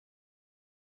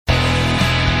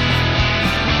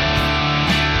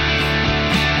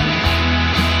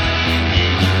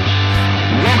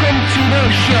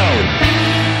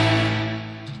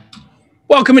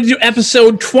Welcome to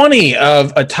episode 20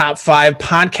 of a Top 5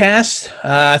 podcast.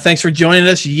 Thanks for joining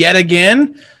us yet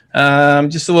again.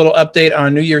 Just a little update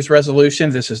on New Year's resolution.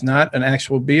 This is not an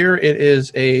actual beer. It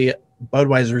is a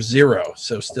Budweiser Zero.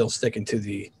 So still sticking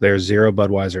to There's zero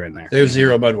Budweiser in there. There's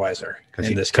zero Budweiser.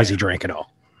 Because he drank it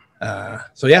all.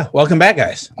 So yeah, welcome back,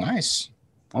 guys. Nice.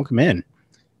 Welcome in.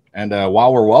 And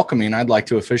while we're welcoming, I'd like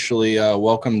to officially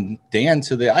welcome Dan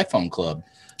to the iPhone Club.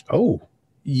 Oh,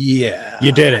 yeah.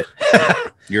 you did it.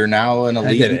 You're now an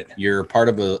elite. did it. You're part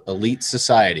of an elite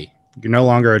society. You're no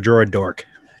longer a droid dork.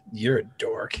 You're a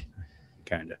dork.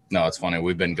 Kind of. No, it's funny.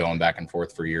 We've been going back and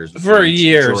forth for years. For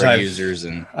years, Droid I've- users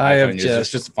and I have iPhone users.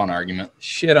 It's just a fun argument,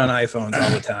 Shit on iPhones all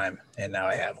the time, and now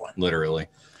I have one. literally.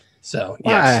 So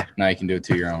yes, Now you can do it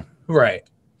to your own. right.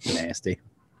 Nasty.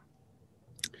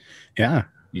 Yeah.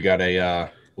 You got a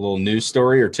little news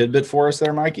story or tidbit for us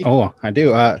there, Mikey? Oh, I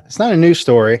do. It's not a news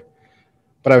story,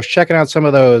 but I was checking out some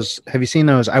of those. Have you seen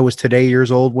those? I was today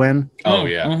years old when? Oh,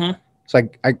 yeah. Mhm. So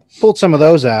I pulled some of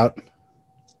those out.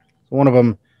 One of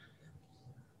them,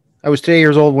 I was today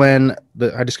years old when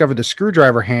I discovered the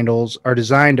screwdriver handles are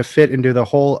designed to fit into the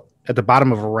hole at the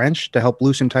bottom of a wrench to help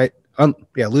loosen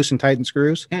tighten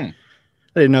screws. I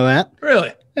didn't know that.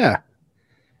 Really? Yeah.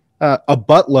 A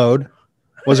buttload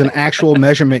was an actual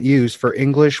measurement used for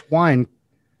English wine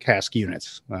cask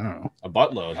units. I don't know. A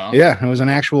buttload, huh? Yeah, it was an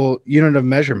actual unit of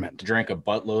measurement. Drank a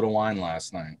buttload of wine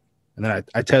last night. And then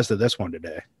I tested this one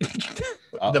today.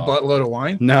 Uh-oh. The buttload of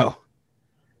wine? No.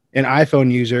 An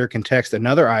iPhone user can text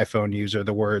another iPhone user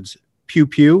the words pew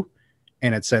pew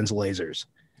and it sends lasers.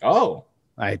 Oh,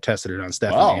 I tested it on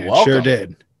Stephanie. Wow, and it welcome. sure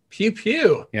did. Pew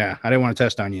pew. Yeah, I didn't want to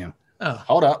test on you. Oh,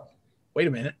 hold up. wait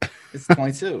a minute. It's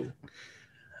 22.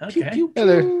 Okay. Yeah,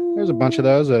 there's a bunch of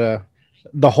those that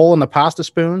the hole in the pasta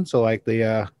spoon, so like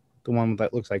the one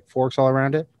that looks like forks all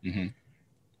around it. Mm-hmm.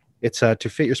 It's to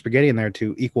fit your spaghetti in there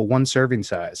to equal one serving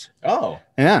size. Oh,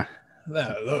 Yeah,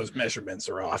 Those measurements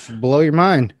are off. blow your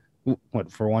mind.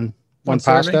 What for one serving?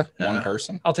 pasta? one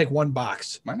person? I'll take one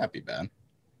box. Might not be bad.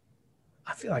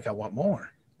 I feel like I want more.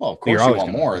 Well, of You're course you always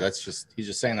want gonna- more. He's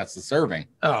just saying that's the serving.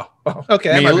 Oh, okay.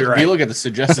 I That mean, might you be look, right. you look at the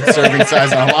suggested serving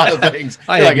size on a lot of things.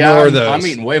 I You're like, ignore I'm those.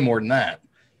 eating way more than that.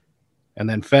 And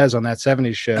then Fez on that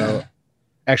 70s show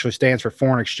actually stands for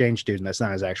foreign exchange student. That's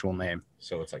not his actual name.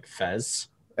 So it's like Fez.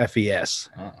 FES.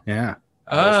 Oh. Yeah.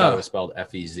 I always thought Oh. it was spelled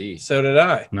F-E-Z. So did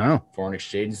I. No. Foreign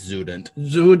exchange student.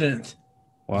 Zudent.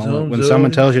 Well, Zoom, when zoom.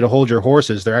 someone tells you to hold your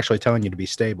horses, they're actually telling you to be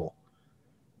stable.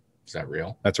 Is that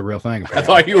real? That's a real thing. I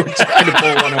thought you were trying to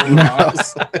pull one over No.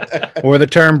 us. Or the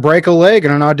term break a leg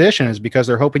in an audition is because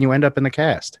they're hoping you end up in the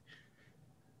cast.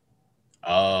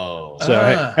 Oh. So,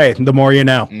 Ah. hey, the more you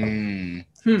know. Mm.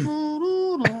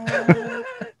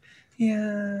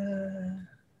 Yeah.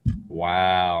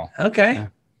 Wow. Okay. Yeah.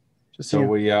 Just So so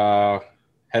we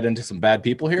head into some bad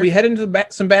people here. We head into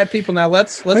some bad people now.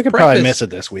 Let's we could preface. probably miss it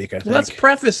this week, I think. Let's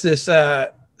preface this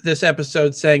this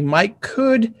episode saying Mike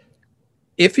could,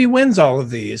 if he wins all of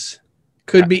these,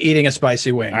 could be eating a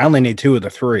spicy wing. I only need 2 of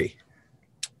the 3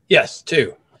 Yes,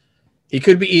 2. He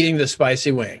could be eating the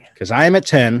spicy wing. because I am at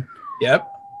 10. Yep.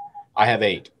 I have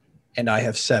 8. And I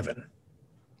have 7.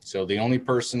 So the only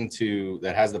person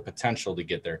that has the potential to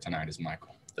get there tonight is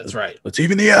Michael. That's right. Let's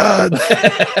even the odds.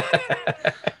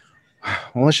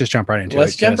 Well, let's just jump right into it.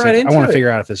 Let's jump Jess. right into I want it. to figure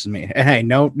out if this is me. And hey,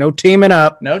 no teaming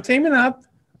up. No teaming up.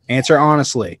 Answer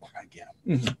honestly.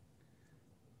 Yeah.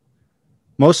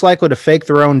 Most likely to fake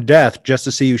their own death just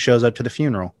to see who shows up to the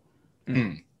funeral.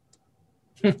 Hmm.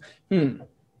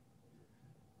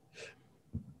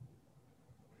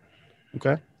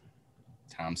 Okay.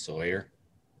 Tom Sawyer.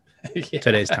 Yeah.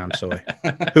 Today's Tom Sawyer.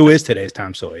 Who is today's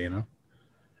Tom Sawyer, you know?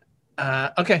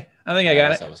 Okay. I think I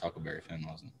got it. That was Huckleberry Finn,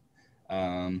 wasn't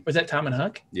it? Was that Tom and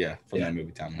Huck? Yeah, from Yeah. that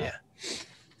movie Tom. and Huck.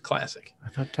 Classic. I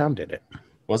thought Tom did it.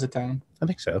 Was it Tom? I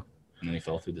think so. And then he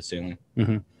fell through the ceiling.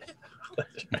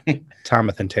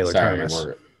 Thomas and Taylor Sorry,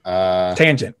 Thomas.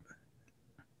 Tangent.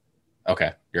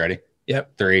 Okay, you ready?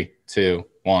 Yep. 3, 2,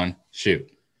 1, shoot.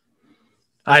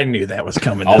 I knew that was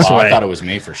coming Oh, this way. I thought it was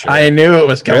me for sure. I knew it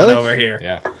was coming Really? over here.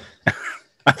 Yeah.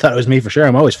 I thought it was me for sure.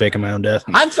 I'm always faking my own death.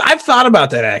 I've thought about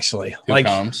that actually. Who Like,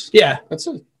 comes? yeah, That's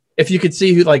a, if you could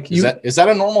see who, like, is that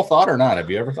a normal thought or not? Have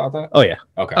you ever thought that? Oh, yeah.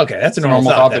 Okay. Okay, that's a It's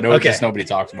normal thought. that then. Okay. just nobody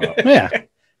talks about. Yeah.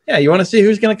 Yeah, you want to see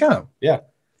who's going to come? Yeah.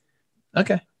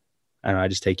 Okay. I don't know. I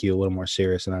just take you a little more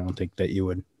serious, and I don't think that you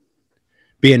would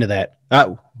be into that.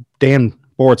 Dan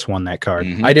Bortz won that card.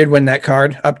 Mhm. I did win that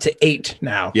card, up to 8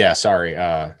 now. Yeah, sorry.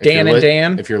 Dan and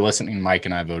Dan, If you're listening, Mike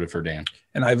and I voted for Dan.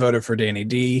 and I voted for Danny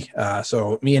D.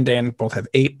 So me and Dan both have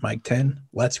 8, Mike 10.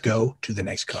 Let's go to the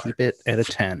next card. Keep it at a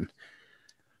 10.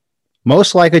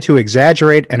 Most likely to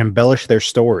exaggerate and embellish their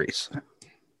stories.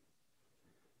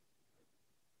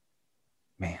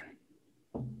 Man.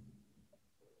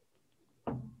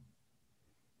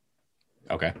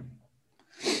 Okay.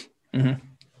 Mm-hmm.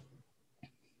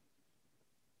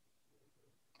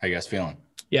 How you guys feeling?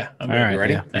 Yeah. I'm All good. right. You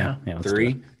ready? Yeah. Let's do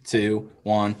 3, 2,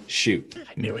 1, shoot.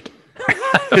 I knew it.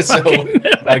 So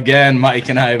again, Mike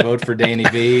and I vote for Danny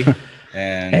V,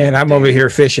 And I'm over here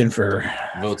fishing for.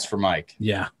 votes for Mike.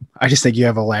 Yeah. I just think you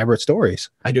have elaborate stories.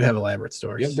 I do have elaborate You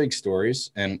stories. have big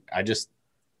stories, and I just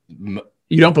You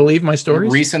don't believe my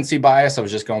stories? recency bias. I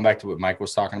was just going back to what Mike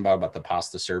was talking about the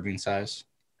pasta serving size,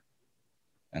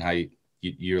 and how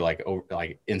you're like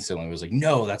instantly was like,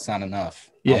 no, that's not enough.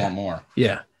 I Yeah. want more.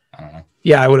 Yeah. I don't know.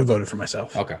 Yeah, I would have voted for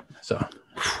myself. Okay. So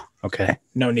Okay.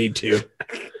 no need to.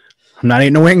 I'm not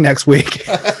eating a wing next week.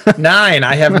 9.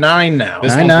 I have 9 now.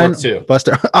 This 9, one's worth 2.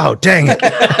 Buster. Oh, dang it.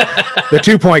 The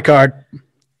 2-point card.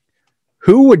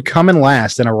 Who would come in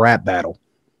last in a rap battle?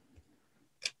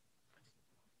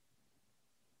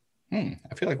 I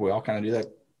feel like we all kind of do that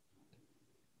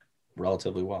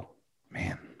relatively well.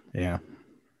 Man. Yeah.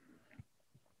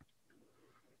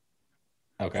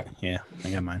 Okay. Yeah. I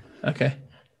got mine. Okay.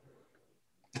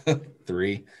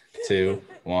 3, 2,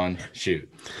 1,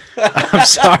 shoot. I'm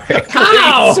sorry.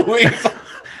 How? Sweep.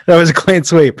 That was a clean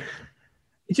sweep.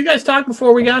 Did you guys talk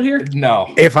before we got here?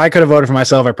 No. If I could have voted for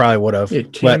myself, I probably would have. Your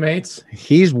But teammates?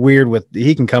 he's weird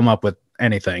he can come up with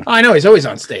anything. Oh, I know. He's always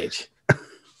on stage.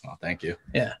 Oh, thank you.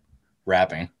 Yeah.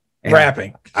 Rapping. And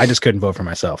Rapping. I just couldn't vote for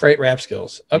myself. Great rap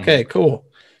skills. Okay, cool.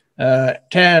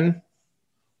 10,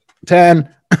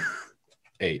 10.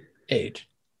 8. 8.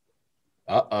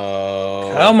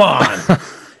 Uh-oh. Come on.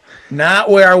 Not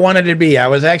where I wanted to be. I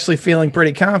was actually feeling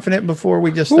pretty confident before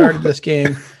we just started this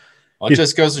game. Well, it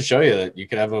just goes to show you that you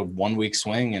could have a 1-week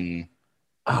swing, and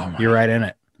Oh, my. You're right in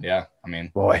it. yeah, I mean,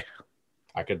 Boy.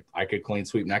 I could clean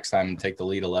sweep next time and take the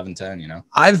lead 11-10, you know.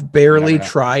 I've barely Never know.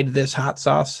 tried this hot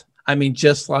sauce. I mean,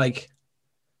 just like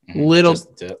Mhm. little,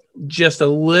 Just dip. just a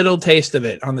little taste of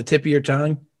it on the tip of your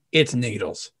tongue. It's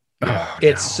needles. Oh,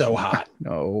 It's so hot.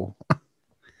 no.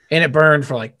 And it burned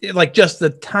for like just the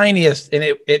tiniest, and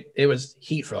it was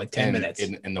heat for like 10 minutes.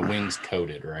 And the wing's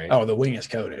coated, right? Oh, the wing is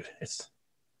coated. It's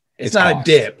It's not tossed.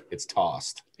 a dip, It's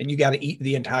tossed. and you got to eat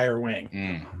the entire wing.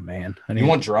 Mm. Man. You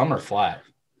want drum or flat?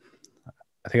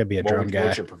 I think I'd be a drum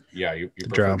guy. You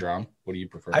prefer Drum. drum. What do you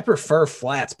prefer? I prefer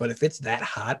flats, but if it's that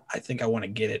hot, I think I want to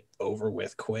get it over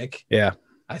with quick. Yeah.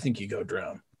 I think you go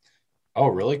drum. Oh,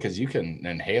 really? Because you can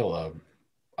inhale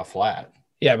a flat.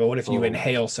 Yeah, but what if you Oh.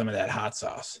 inhale some of that hot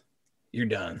sauce? You're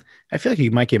done. I feel like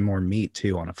you might get more meat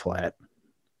too on a flat.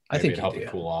 I Maybe think it'd you help do. it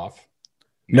cool off.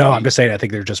 No, Maybe. I'm just saying I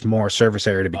think there's just more surface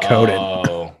area to be coated.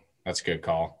 Oh, that's a good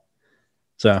call.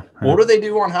 So What do they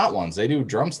do on hot ones? They do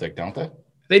drumstick, don't they?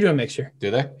 They do a mixture.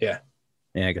 Do they? yeah,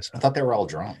 I guess I so. thought they were all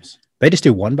drums. They just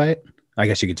do one bite. I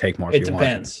guess you could take more if It you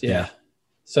depends. want. Yeah.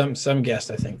 Some guests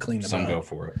I think clean them Some out. go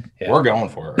for it. Yeah. We're going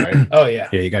for it, right? Oh yeah.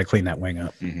 Yeah, you got to clean that wing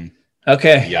up. hmm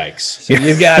Okay. Yikes. So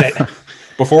you've got it.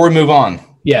 Before we move on,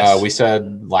 Yes. we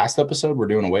said last episode we're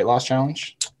doing a weight loss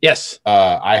challenge. Yes.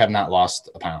 I have not lost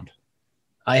a pound.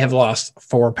 I have lost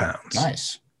 4 pounds.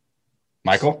 Nice.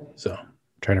 Michael? So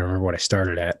Trying to remember what I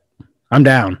started at. I'm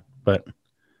down, but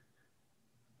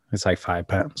it's like 5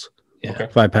 pounds. yeah. Okay.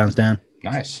 5 pounds down.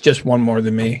 Nice. Just one more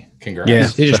than me. Congrats. Yeah.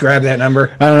 You just grab that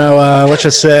number. I don't know. Let's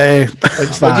just say What did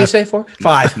you 5. say? 4? 5.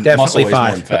 Muscle Definitely weighs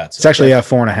more than 5. fat. It's actually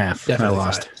 4.5. I Definitely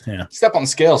lost. Yeah. Step on the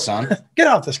scale, son. Get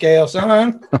off the scale,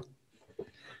 son.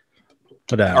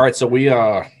 But, All right, so we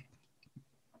got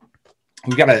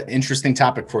an interesting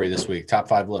topic for you this week. Top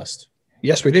 5 list.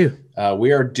 Yes, we do.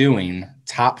 We are doing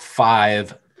top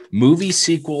 5 movie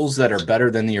sequels that are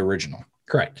better than the original.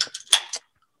 Correct.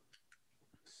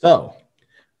 So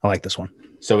I like this one.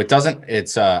 it doesn't.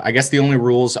 It's I guess the only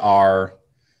rules are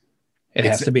It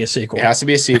has to be a sequel. it has to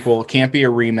be a sequel. It can't be a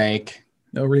remake.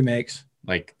 No remakes.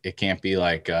 Like it can't be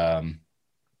like I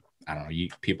don't know.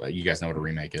 You guys know what a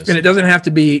remake is. And it doesn't have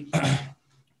to be.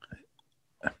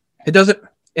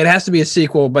 It has to be a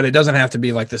sequel, but it doesn't have to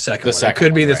be like the second The one. second it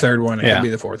could be one, the right. third one. It Yeah. could be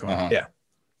the fourth one. Uh-huh. Yeah.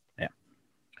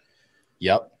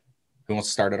 Yep. Who wants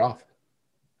to start it off?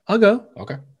 I'll go.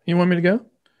 Okay. You want me to go?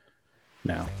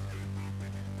 No.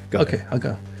 Okay, I'll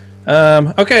go.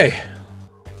 Okay.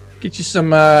 Get you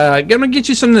some I'm gonna get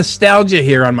you some nostalgia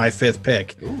here on my 5th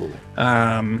pick. Ooh.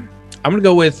 I'm gonna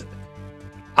go with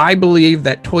I believe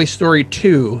that Toy Story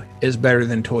 2 is better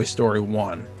than Toy Story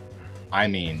 1. I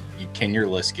mean, can your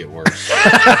list get worse?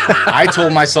 I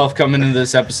told myself coming into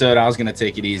this episode I was going to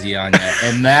take it easy on you,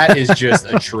 and that is just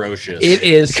atrocious. It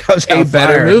is It goes a on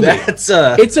better fire. movie. That's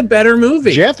It's a better movie.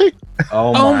 Did you have to?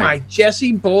 Oh my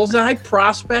Jesse Bullseye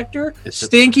Prospector, It's a-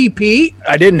 Stinky Pete.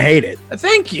 I didn't hate it,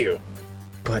 Thank you.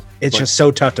 but it's just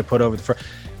so tough to put over the front.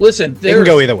 Listen, It can there's,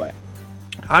 go either way.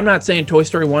 I'm not saying Toy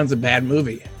Story 1's a bad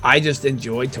movie. I just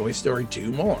enjoyed Toy Story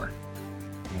 2 more.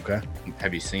 Okay.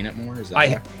 Have you seen it more? Is that I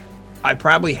why? I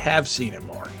probably have seen it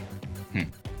more.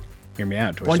 Hear me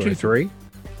out. Toy One, Story two, 3,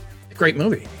 Great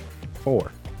movie. 4.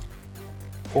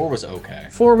 4 was okay.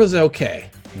 4 was okay.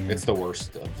 It's the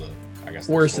worst of the, I guess.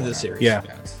 Worst of four the now. series. Yeah.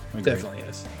 It's Definitely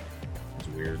is.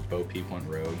 weird. Bo Peep went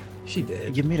rogue. She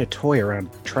did. You made a toy around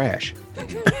trash.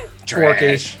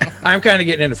 Forky. I'm kind of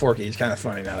getting into Forky. It's kind of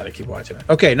funny now that I keep watching it.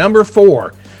 Okay, number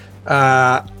 4.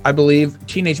 I believe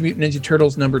Teenage Mutant Ninja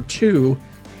Turtles number 2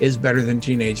 is better than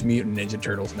Teenage Mutant Ninja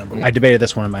Turtles number 1. I debated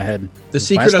this one in my head. The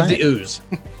Secret last of the night. Ooze.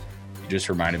 You just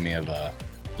reminded me of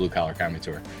Blue Collar Comedy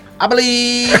Tour. I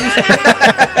believe.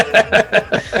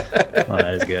 Oh,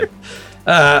 that is good.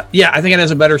 Yeah, I think it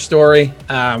has a better story.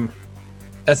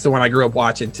 That's the one I grew up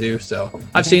watching too. So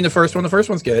I've seen the first one. The first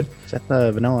one's good. Is that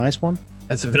the Vanilla Ice one?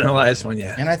 That's the Vanilla Ice one.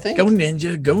 Yeah. And I think Go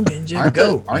Ninja, go Ninja, aren't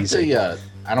go. The, aren't Easy. the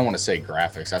I don't want to say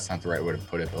graphics. That's not the right way to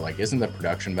put it. But like, isn't the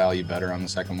production value better on the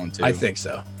second one too? I think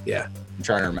so. Yeah. I'm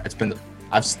trying to remember. It's been.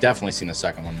 I've definitely seen the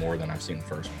second one more than I've seen the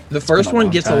first one. The first been a one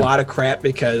long gets time. a lot of crap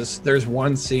because there's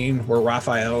one scene where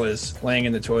Raphael is laying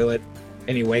in the toilet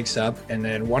and he wakes up, and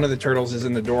then one of the turtles is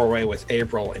in the doorway with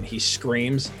April, and he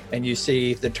screams, and you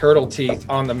see the turtle teeth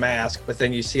on the mask, but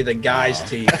then you see the guy's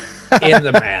teeth in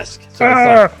the mask. So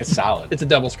it's like, It's solid. it's a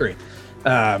double screen.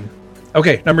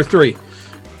 Okay, number 3.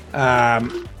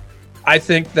 I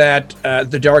think that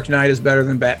The Dark Knight is better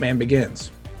than Batman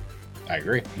Begins. I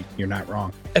agree. You're not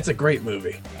wrong. It's a great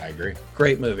movie. I agree.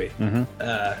 Great movie. Mm-hmm.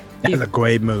 Uh, It's a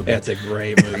great movie. it's a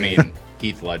great movie. I mean,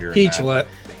 Heath Ledger. in Heath that. Ledger.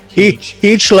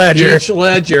 Heath Ledger. Heath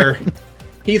Ledger.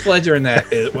 Heath Ledger in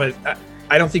that is what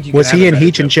I don't think you can Was have he a in better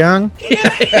Heach and joke.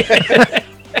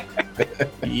 Chung?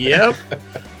 Yep.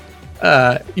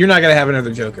 You're not gonna have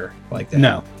another Joker like that.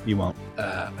 No, you won't.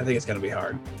 I think it's gonna be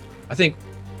hard. I think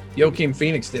Joaquin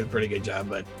Phoenix did a pretty good job,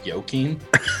 but Joaquin.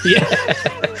 yeah,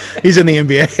 He's in the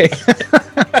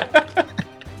NBA.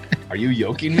 Are you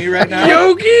yoking me right now?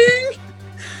 Joaquin.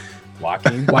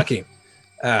 Joaquin.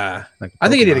 I Like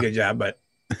think he did a Pokemon. good job, but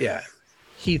yeah,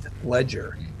 Heath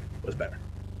Ledger was better.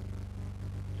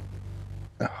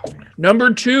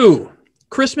 Number 2,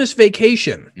 Christmas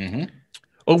Vacation Mm-hmm.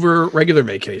 over regular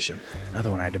Vacation.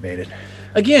 Another one I debated.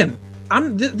 Again,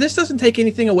 this doesn't take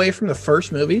anything away from the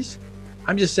first movies.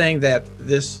 I'm just saying that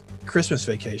this Christmas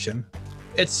Vacation,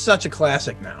 it's such a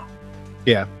classic now.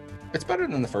 Yeah. It's better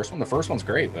than the first one. The first one's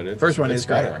great, but First one it's is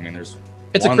great. better. I mean, there's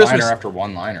It's a one Christmas liner after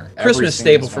one liner. Every Christmas scene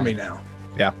staple is for me funny. now.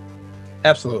 Yeah.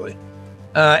 Absolutely.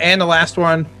 And the last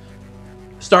one,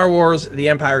 Star Wars: The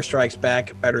Empire Strikes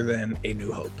Back, better than A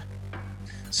New Hope.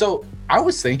 So I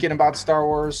was thinking about Star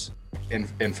Wars, and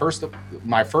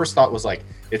my first thought was like,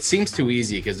 it seems too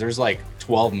easy because there's like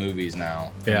 12 movies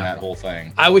now in Yeah. that whole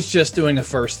thing. I was just doing the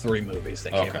first 3 movies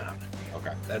that came Okay. out.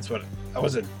 Okay. That's what I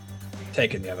wasn't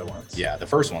taking the other ones. Yeah, the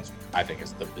first one's I think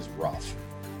is rough.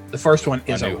 The first one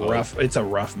is A a New Hope. rough. It's a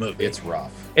rough movie. It's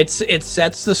rough. It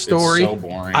sets the story. It's so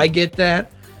boring. I get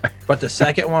that, but the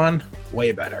second one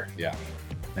way better. Yeah,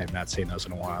 I have not seen those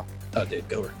in a while. Oh, dude,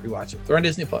 go rewatch it. They're on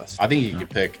Disney Plus. I think you could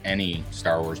pick any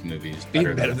Star Wars movies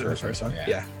Even better than the first one.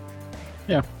 Yeah.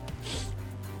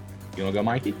 You want to go,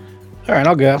 Mikey? All right,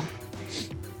 I'll go.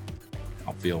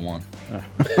 I'll feel one.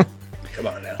 Come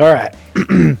on now. All right.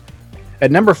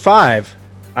 At number 5,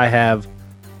 I have,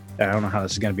 I don't know how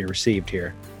this is going to be received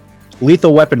here.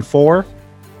 Lethal Weapon 4.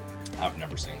 I've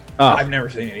never seen it. Oh, I've never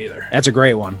seen it either. that's a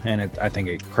great one, and I think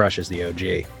it crushes the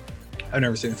OG. I've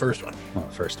never seen the first one. Well,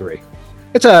 the first 3.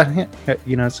 It's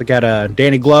it's got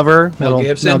Danny Glover, Mel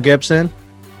Gibson. Mel Gibson.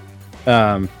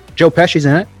 Joe Pesci's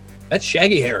in it. That's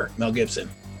shaggy hair, Mel Gibson.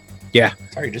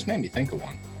 Sorry, you just made me think of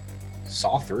one.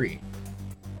 Saw 3.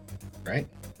 Right?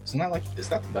 Isn't that is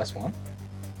that the best one?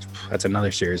 That's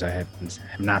another series I have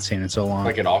not seen in so long.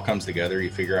 Like it all comes together, you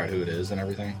figure out who it is and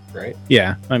everything, right?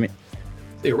 Yeah, I mean,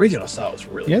 The original Saw was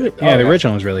really yeah, good. the okay.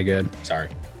 original was really good. Sorry,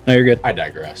 No, you're good. I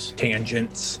digress.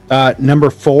 Tangents. Number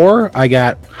 4, I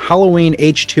got Halloween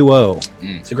H2O.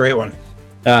 It's a great one.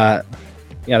 Yeah,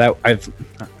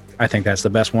 I think that's the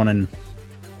best one in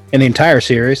the entire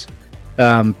series.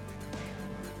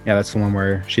 Yeah, that's the one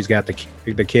where she's got the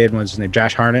kid. What's his name?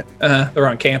 Josh Hartnett. They're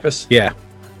on campus. Yeah,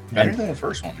 Better than the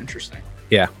first one. Interesting.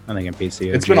 yeah. I think in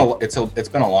PC. It's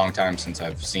been a long time since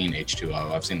I've seen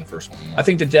H2O. I've seen the first one. I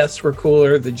think the deaths were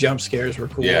cooler. The jump scares were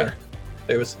cooler. Yeah.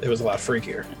 It was a lot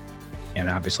freakier. And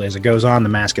obviously, as it goes on, the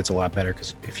mask gets a lot better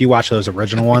because if you watch those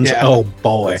original ones, Yeah. oh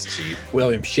boy, That's cheap.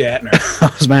 William Shatner.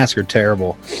 those masks are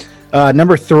terrible.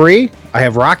 Number 3, I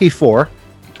have Rocky 4.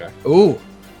 Okay. Ooh,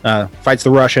 Fights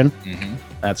the Russian. Mm-hmm.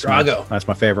 That's Drago. that's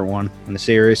my favorite one in the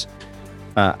series.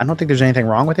 I don't think there's anything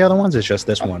wrong with the other ones. It's just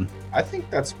this one. I think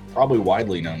that's probably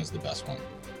widely known as the best one.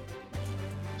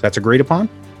 That's agreed upon.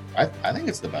 I think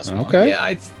it's the best one. Okay.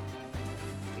 yeah,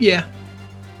 yeah.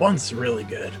 One's really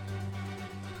good.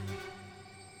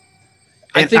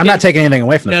 I'm not taking anything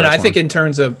away from the No, first I think one. in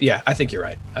terms of I think you're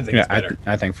right. I think Yeah, it's better.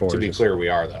 I think 4 To be is- clear, we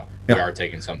are though. We Yeah. are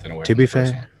taking something away. To from be the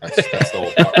first fair. one. That's the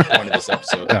whole point of this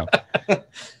episode.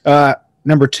 No.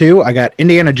 Number 2, I got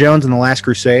Indiana Jones and the Last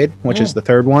Crusade, which is the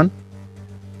third one.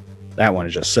 That one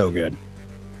is just so good.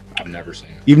 I've never seen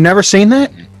it. You've never seen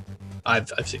that? I've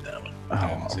seen that one. Oh,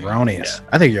 haven't seen it. erroneous.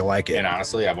 I think you'll like it. And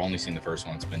honestly, I've only seen the first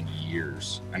one. It's been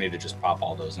years. I need to just pop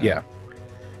all those in. Yeah.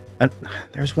 And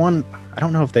there's one, I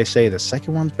don't know if they say the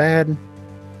second one's bad.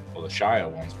 Well, the Shia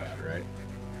one's bad, right?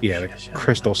 Yeah, the Yes, yeah.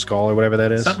 Crystal Skull or whatever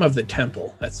that is. Something of the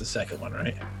Temple. That's the second one,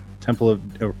 right? Temple of.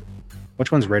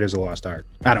 Which one's Raiders of the Lost Ark?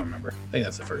 I don't remember. I think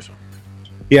that's the first one.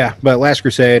 Yeah, but Last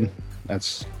Crusade,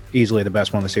 that's easily the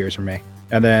best one in the series for me.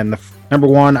 And then number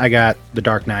 1, I got The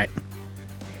Dark Knight.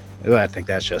 I think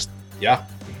that's just, Yeah,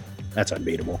 that's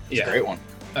unbeatable. it's a great one.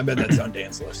 I bet that's on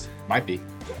Dan's list. Might be.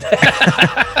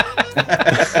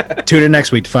 Tune in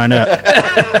next week to find out.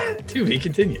 To be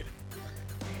continued.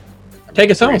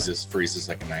 Take us home. Freezes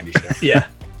like a 90s show.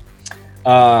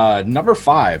 Yeah. Number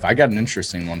 5. I got an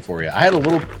interesting one for you. I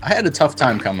had a tough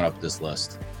time coming up with this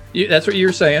list. That's what you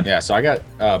were saying. Yeah, so I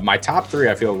got my top 3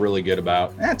 I feel really good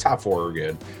about. Top 4 are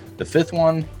good. The 5th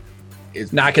one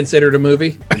is Not considered a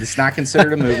movie. it's not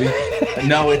considered a movie.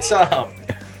 No, it's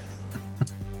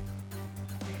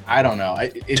I don't know.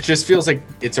 It just feels like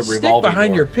it's a Stick revolving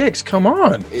behind door. your picks. Come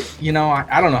on.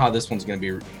 I don't know how this one's going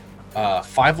to be.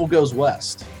 Fievel Goes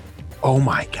West. Oh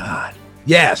my God.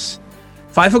 Yes.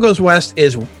 Fievel Goes West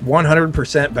is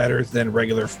 100% better than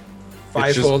regular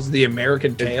Fievel's The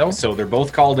American Tale. So they're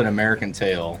both called An American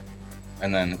Tale,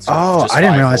 and then it's Oh, just I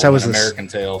didn't realize Fievel, that was An a s- American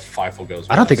Tale. Fievel Goes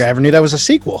West. I don't think I ever knew that was a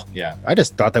sequel. Yeah, I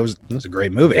just thought that was a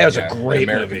great movie. Yeah, it was a great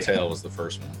American movie. Tale was the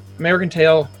first one, American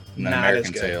Tale, and then not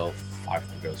American as good. Tale.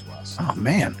 Fievel Goes West. Oh,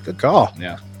 man. Good call.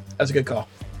 Yeah. That's a good call.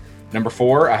 Number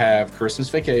 4, I have Christmas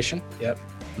Vacation Yep.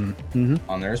 Mm-hmm.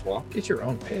 on there as well. Get your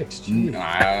own picks.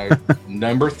 Jeez.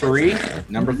 Number 3,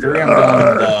 I'm going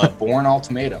The Bourne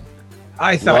Ultimatum.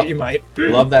 I thought Love- you might.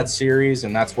 Love that series,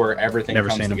 and that's where everything Never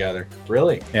comes seen 'em. together.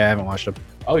 Really? Yeah, I haven't watched them.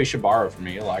 Oh, you should borrow it from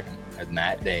me. You like him. And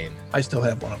Matt Damon. I still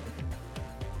have one of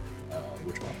them.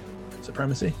 Which one?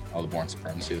 Supremacy? Oh, The Bourne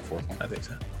Supremacy, the 4th one. I think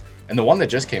so. And the one that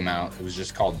just came out, it was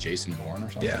just called Jason Bourne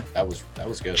or something. Yeah. That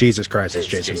was good. Jesus Christ, it's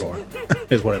Jason Bourne,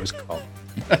 is what it was called.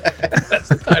 That's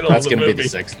the title That's of the gonna movie. be the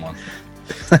 6th one.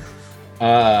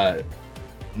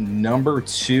 Number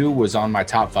 2 was on my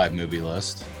top 5 movie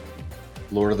list.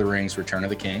 Lord of the Rings: Return of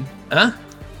the King. Huh?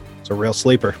 It's a real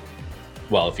sleeper.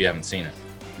 Well, if you haven't seen it,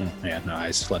 Yeah, no,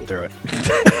 I slept through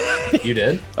it. you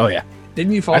did. Oh, yeah.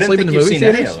 Didn't you fall I didn't asleep in think the you've movie seen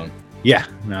any theaters? of them. Yeah,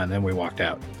 no, and then we walked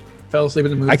out. Fell asleep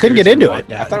in the movie I couldn't theaters get into and it.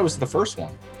 walked out. I thought it was the first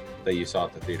one that you saw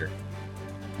at the theater.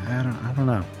 I don't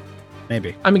know.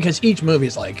 Maybe. I mean, because each movie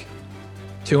is like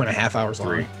 2.5 hours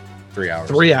long. 3 hours.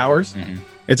 3 hours? Mhm.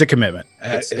 It's a commitment.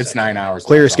 It's 9 hours.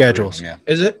 Clear long, so schedules. Yeah.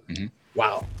 Is it? Mhm.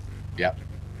 Wow. Yep.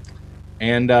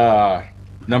 And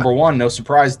number 1, no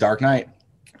surprise, Dark Knight.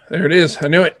 There it is. I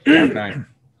knew it. Dark Knight.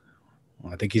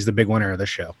 Well, I think he's the big winner of this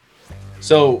show.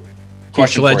 So, Heath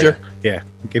question for Ledger. Yeah,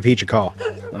 give Heach a call. you.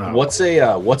 What's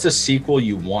a sequel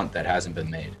you want that hasn't been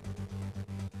made?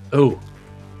 Oh, You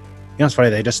know, it's funny.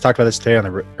 They just talked about this today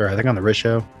I think on the Riz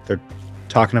show. They're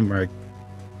talking to him like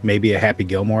maybe a Happy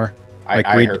Gilmore, Like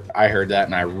I heard that,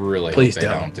 and I really Please hope they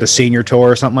don't. don't do the it. senior tour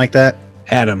or something like that.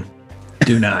 Adam,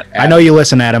 do not. I know you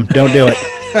listen, Adam. Don't do it.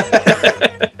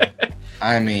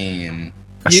 I mean,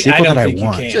 A I sequel don't that I think you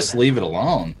want. can. just leave it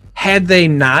alone. Had they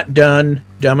not done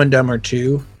Dumb and Dumber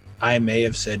 2, I may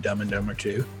have said Dumb and Dumber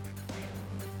 2.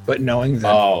 But knowing the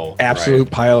Oh, absolute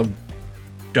right. pile of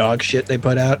dog shit they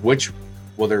put out.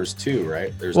 Well, there's 2,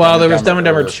 right? There's There was Dumb and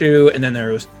Dumber 2, and then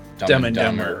there was, Dumb Dumb and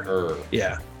and Dumber.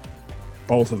 yeah.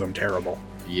 Both of them terrible.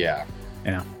 Yeah.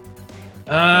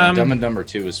 Dumb and Dumber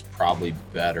 2 is probably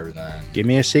better than. Give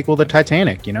me a sequel to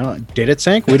Titanic. You know, did it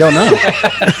sink? We don't know.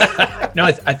 No,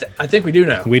 I think we do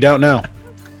know. We don't know.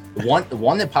 The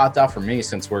one that popped out for me,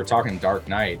 since we're talking Dark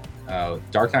Knight,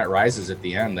 Dark Knight Rises at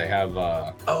the end, they have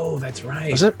Oh, that's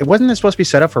right. Wasn't it supposed to be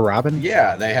set up for Robin?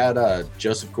 they had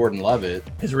Joseph Gordon-Levitt.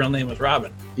 His real name was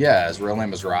Robin. Yeah, his real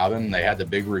name is Robin. They had the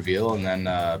big reveal, and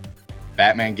then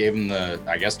Batman gave him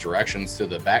directions to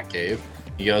the Batcave.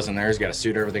 He goes in there, he's got a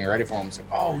suit, everything ready for him. He's like,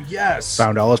 oh yes.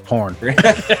 Found all his porn.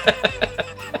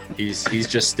 He's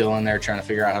just still in there trying to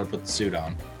figure out how to put the suit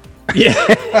on. Yeah.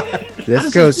 This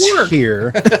does goes this work?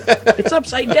 here. It's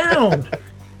upside down.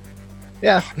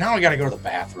 Yeah, Now I got to go to the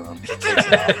bathroom.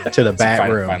 to the bat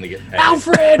room. Finally get paid.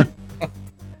 Alfred,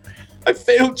 I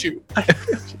failed you.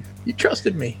 you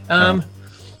trusted me.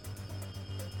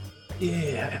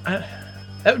 Yeah,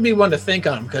 that would be one to think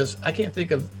on because I can't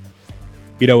think of.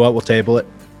 You know what? We'll table it.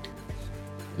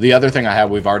 The other thing I have,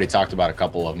 we've already talked about a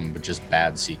couple of them, but just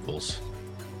bad sequels.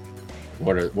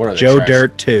 What are the Joe tracks?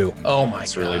 Dirt 2, Oh my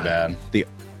It's god, really bad.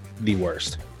 the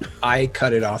worst. I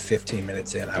cut it off 15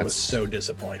 minutes in. I was That's- so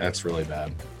disappointed. That's really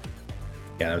bad.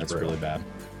 Yeah, that was That's brutal. really bad.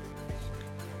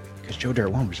 Because Joe Dirt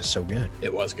 1 was just so good.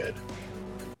 It was good.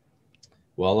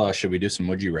 Well, should we do some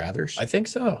would you rathers? I think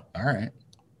so. All right.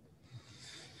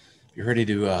 You ready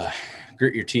to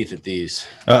grit your teeth at these?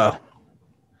 Uh-oh.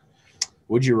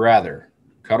 Would you rather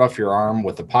cut off your arm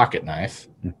with a pocket knife?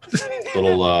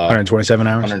 Little 127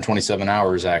 hours. 127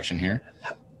 hours action here.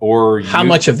 Or How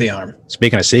much of the arm?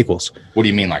 Speaking of sequels, What do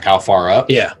you mean? Like how far up?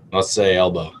 Yeah. Let's say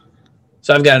elbow.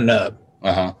 So I've got a nub.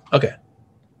 Uh-huh. Okay.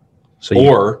 so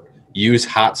Or use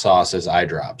hot sauce as eye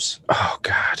drops. oh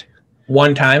god,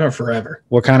 One time or forever?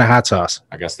 what kind of hot sauce?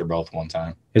 I guess they're both one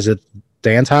time. Is it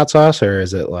Dan's hot sauce or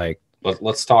is it like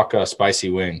Let's talk spicy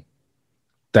wing.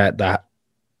 that?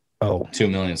 Oh, 2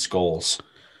 million skulls.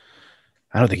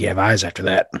 I don't think you have eyes after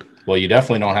that. Well, you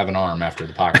definitely don't have an arm after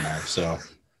the pocket knife, so I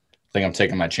think I'm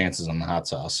taking my chances on the hot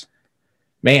sauce.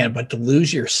 Man, but to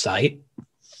lose your sight,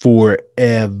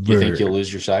 Forever. You think you'll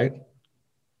lose your sight?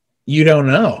 you don't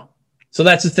know. So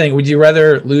that's the thing. Would you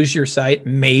rather lose your sight,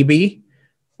 maybe,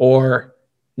 or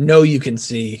know you can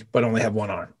see but only have one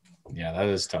arm? Yeah, that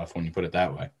is tough when you put it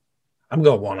that way. I'm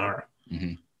going one arm.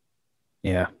 Hmm.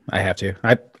 Yeah, I have to.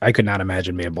 I could not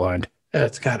imagine being blind.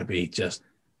 It's got to be just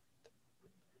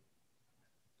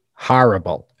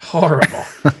Horrible. horrible.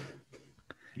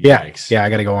 Yeah. Yikes. Yeah, I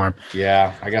got to go arm.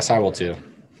 Yeah, I guess I will too.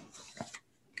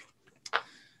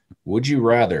 Would you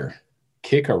rather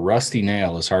kick a rusty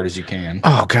nail as hard as you can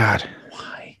Oh god.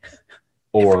 Why?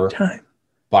 or Time.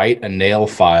 bite a nail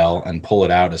file and pull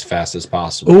it out as fast as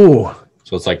possible? Ooh,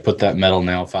 So it's like put that metal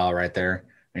nail file right there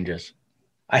and just,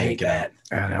 I hate that.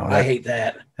 I know. I hate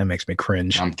that. That makes me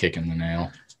cringe. I'm kicking the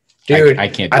nail. Dude, I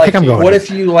can't. I think I'm going. What if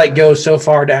you like go so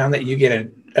far down that you get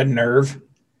a nerve?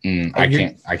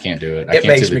 I can't do it. I It can't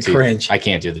makes do the me teeth. cringe. I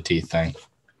can't do the teeth thing.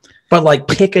 But like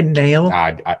kick a nail,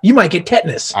 you might get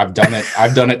tetanus I've done it.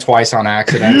 I've done it twice on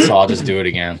accident, so I'll just do it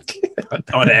again.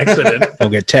 on accident. We'll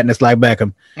get tetanus like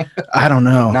Beckham. I don't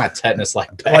know. Not tetanus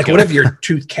like Beckham. Like what if your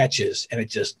tooth catches and it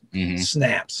just Mhm.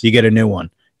 snaps? You get a new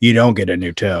one. You don't get a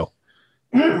new toe.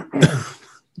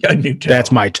 A new toe.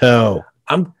 That's my toe.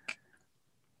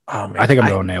 Oh man, I think I'm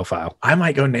going nail file. I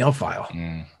might go nail file.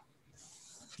 Mm.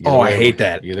 Oh, I way, hate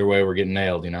that. Either way, we're getting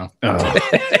nailed. You know. Oh.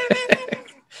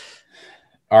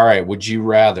 All right. Would you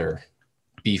rather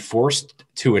be forced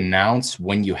to announce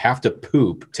when you have to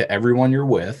poop to everyone you're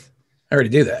with, I already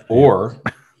do that. or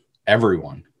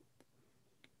everyone,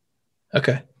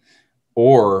 Okay.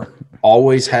 or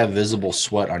always have visible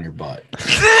sweat on your butt?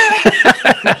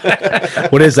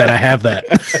 What is that? I have that.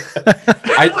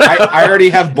 I already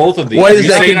have both of these. What is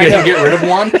you that saying I can condition? get rid of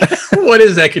one? What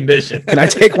is that condition? Can I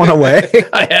take one away?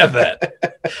 I have that.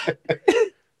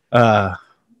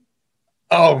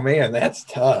 Oh man, that's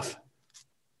tough.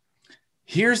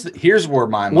 Here's where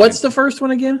my mind. What's the first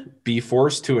one again? Be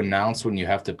forced to announce when you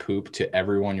have to poop to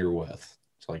everyone you're with.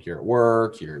 It's like you're at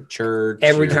work, you're at church.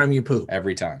 Every you're- time you poop.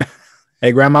 Every time.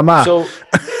 Hey, grandmama.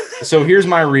 So here's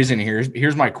my reasoning.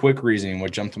 Here's my quick reasoning.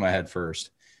 What jumped to my head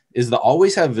first is the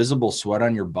always have visible sweat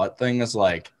on your butt thing is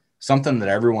like something that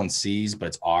everyone sees, but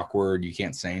it's awkward. You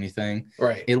can't say anything.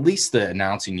 Right. At least the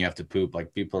announcing you have to poop,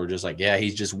 like people are just like, yeah,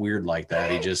 he's just weird like that.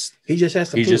 He just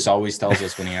has to poop. just always tells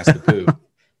us when he has to poop.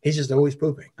 He's just always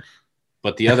pooping.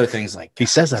 But the other thing's like, He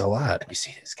says that a lot. you see,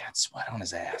 he's got sweat on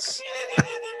his ass.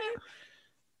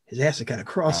 His ass has got a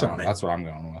cross on it. That's what I'm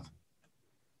going with.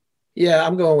 Yeah,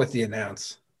 I'm going with the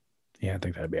announce. Yeah, I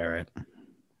think that'd be all right.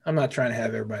 I'm not trying to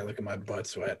have everybody look at my butt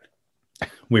sweat.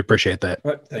 We appreciate that.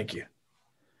 But thank you.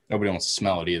 Nobody wants to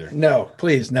smell it either. No,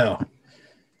 please, no.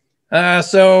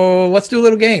 So let's do a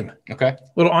little game. Okay.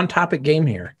 Little on-topic game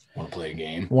here. Want to play a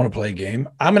game? Want to play a game?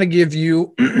 I'm going to give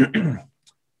you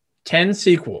 10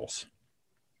 sequels.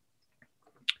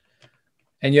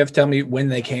 And you have to tell me when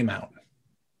they came out.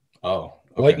 Oh.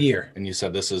 Okay. What year? And you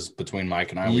said this is between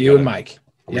Mike and I. You and Mike.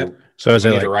 Yep. So is We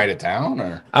it need like to write it down,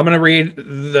 or I'm going to read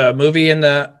the movie I'm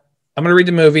going to read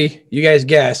the movie. You guys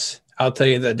guess. I'll tell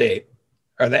you the date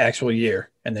or the actual year,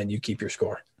 and then you keep your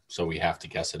score. so we have to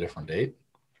guess a different date?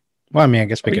 well, I mean, I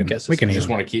guess we We can can guess we this can You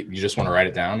one. just want to write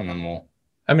it down, and then we'll.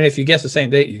 I mean, if you guess the same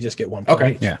date, you just get 1 point.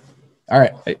 Okay. Each. Yeah. All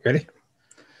right. Hey, ready?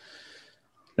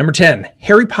 Number 10,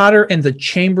 Harry Potter and the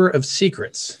Chamber of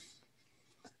Secrets.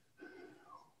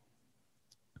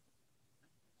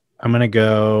 I'm going to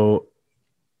go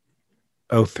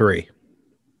 03.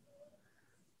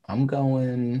 I'm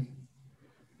going.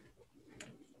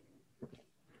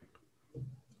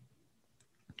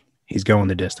 He's going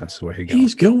the distance is where he goes.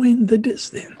 He's going the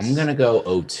distance. I'm gonna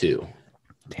go 02.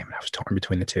 Damn it, I was torn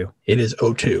between the two. It is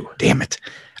 02. Damn it.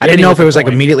 I didn't know if it was like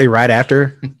immediately right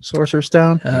after Sorcerer's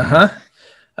Stone.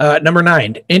 Uh-huh. Number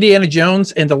 9, Indiana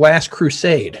Jones and the Last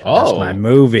Crusade. That's my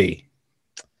movie.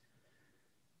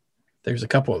 There's a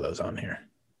couple of those on here.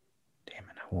 Damn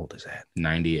it, how old is that?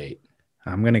 98.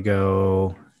 I'm going to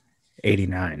go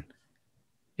 89.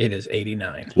 It is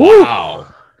 89.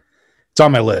 Wow. It's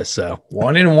on my list, so.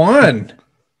 1 and 1.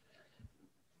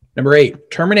 Number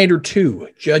 8, Terminator 2,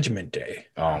 Judgment Day.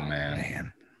 Oh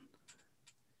man.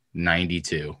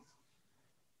 92.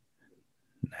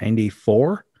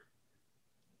 94?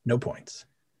 No points.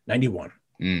 91.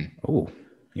 Oh,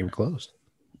 you were close.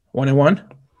 1 and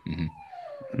 1.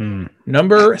 Mm-hmm.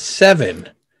 Number 7,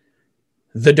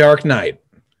 The Dark Knight.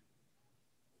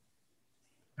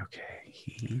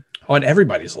 Okay. On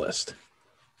everybody's list.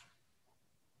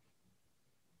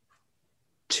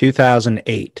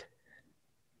 2008.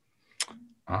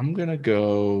 I'm gonna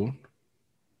go.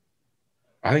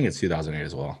 I think it's 2008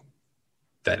 as well.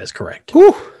 That is correct.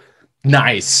 Whew.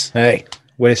 Nice. Hey,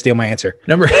 way to steal my answer.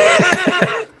 Number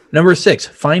 6,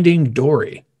 Finding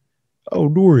Dory. Oh,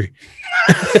 Dory.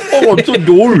 Oh, I'm so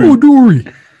Dory. Oh, Dory.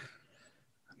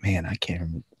 Man, I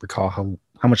can't recall how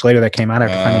much later that came out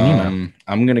after Finding Nemo.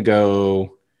 I'm gonna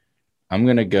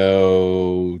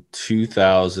go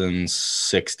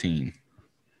 2016.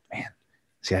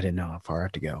 See, I didn't know how far I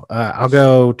have to go. I'll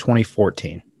go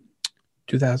 2014.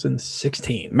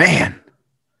 2016. Man.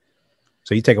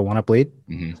 So you take a one-up lead?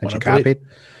 Mm-hmm. Since you One-up lead.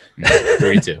 copied?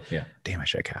 3-2. Yeah. Damn, I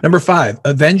should have copied. Number 5,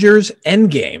 Avengers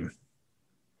Endgame. Is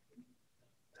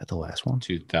that the last one?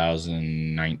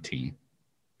 2019.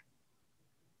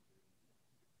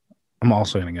 I'm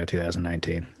also going to go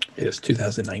 2019. It is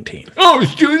 2019. Oh,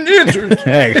 it's doing answers.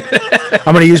 Hey,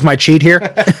 I'm going to use my cheat here.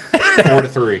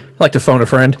 4-3. I like to phone a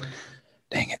friend.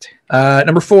 Dang it.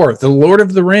 Number 4, The Lord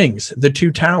of the Rings, The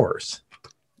Two Towers.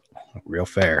 Real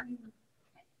fair.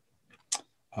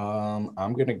 I'm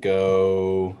gonna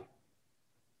go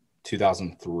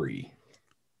 2003.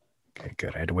 Okay,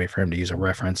 good. I had to wait for him to use a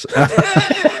reference.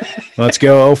 Let's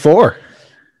go 04.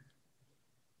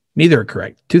 Neither are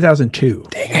correct. 2002.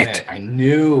 Dang it. I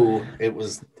knew it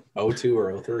was 02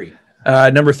 or 03.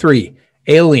 Number 3,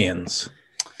 Aliens.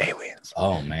 Aliens.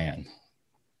 Oh man.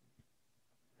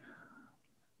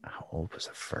 How old was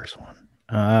the first one?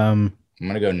 I'm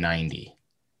gonna go 90.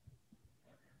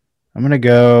 I'm going to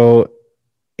go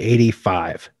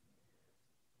 85.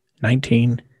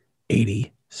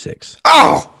 1986.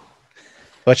 Oh!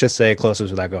 Let's just say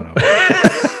closest without going over.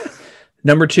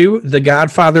 Number 2, The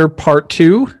Godfather Part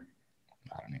 2. I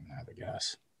don't even have a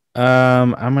guess.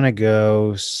 I'm going to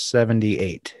go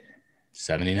 78.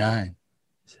 79.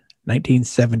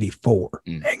 1974.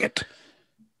 Dang it.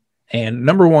 And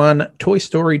number 1, Toy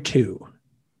Story 2.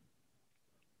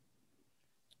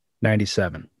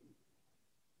 97.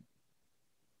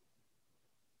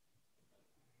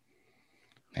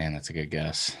 Man, that's a good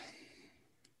guess.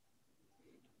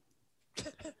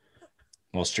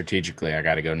 Well, strategically, I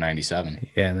got to go 97.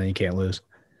 Yeah, and then you can't lose.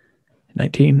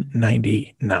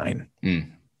 1999.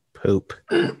 Poop.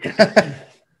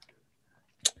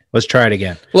 Let's try it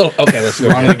again. Okay, let's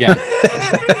go On it again.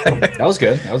 That was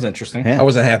good. That was interesting. Yeah. I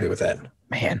wasn't happy with that.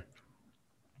 Man.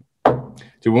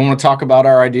 Do we want to talk about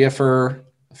our idea for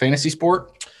fantasy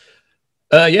sport?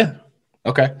 Yeah.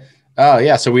 Okay.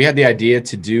 Yeah. So we had the idea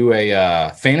to do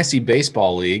a fantasy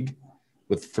baseball league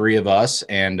with 3 of us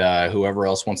and whoever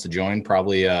else wants to join.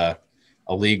 Probably a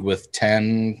league with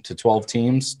 10 to 12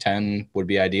 teams. 10 would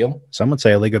be ideal. Some would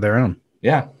say a league of their own.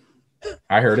 Yeah.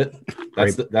 I heard it.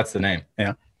 That's the name.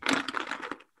 Yeah.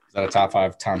 Is that a top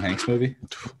 5 Tom Hanks movie?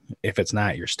 If it's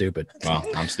not, you're stupid. Well,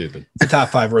 I'm stupid. The top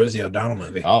 5 Rosie O'Donnell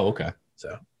movie. Oh, okay.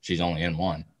 So She's only in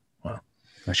 1.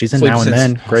 She's in Now and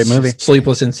Then. Great movie.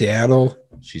 Sleepless in Seattle.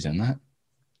 She's in that?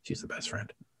 She's the best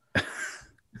friend.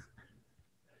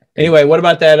 Anyway, what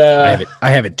about that? I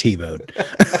have it TiVo'd.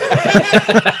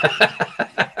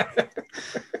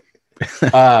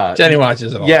 Jenny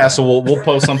watches it all. Yeah, so we'll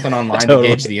post something online Totally.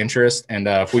 to gauge the interest, and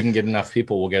if we can get enough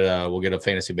people, we'll get a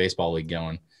fantasy baseball league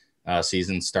going.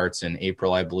 Season starts in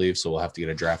April, I believe, so we'll have to get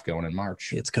a draft going in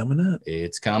March. It's coming up.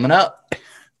 It's coming up.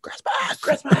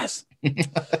 Christmas.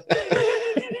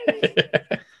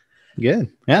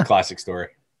 Good. Yeah. Classic story.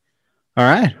 All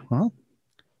right. Well,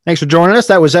 thanks for joining us.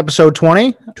 That was episode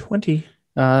 20. 20.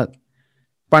 Find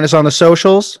us on the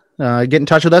socials. Get in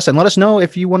touch with us and let us know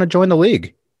if you want to join the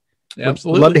league.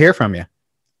 Absolutely. We'd love to hear from you.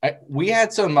 We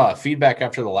had some feedback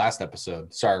after the last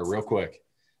episode. Sorry, real quick.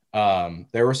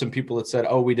 There were some people that said,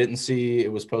 oh, we didn't see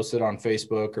it was posted on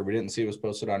Facebook, or we didn't see it was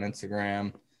posted on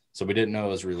Instagram, so we didn't know it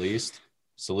was released.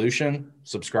 Solution: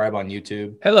 subscribe on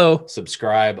YouTube. Hello.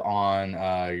 Subscribe on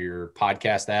your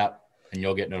podcast app, and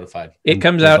you'll get notified. It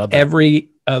comes out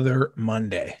every other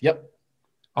Monday. Yep.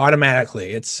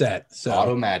 Automatically. It's set. So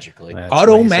Auto-magically.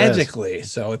 Auto-magically.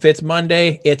 So if it's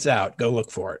Monday, it's out. Go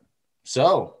look for it.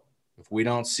 So if we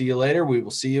don't see you later, we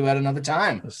will see you at another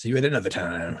time. We'll see you at another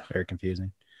time. Very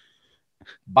confusing.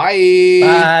 Bye.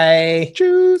 Bye.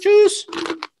 Choose. Choose.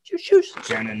 Choose.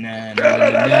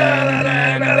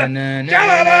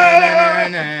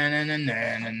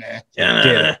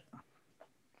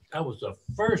 I was the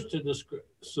first to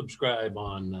subscribe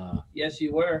on Yes,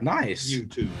 you were. Nice.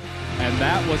 YouTube. And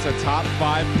that was a Top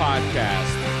 5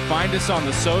 podcast. Find us on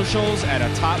the socials at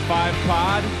a Top 5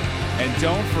 Pod. And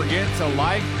don't forget to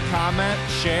like, comment,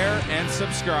 share, and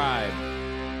subscribe.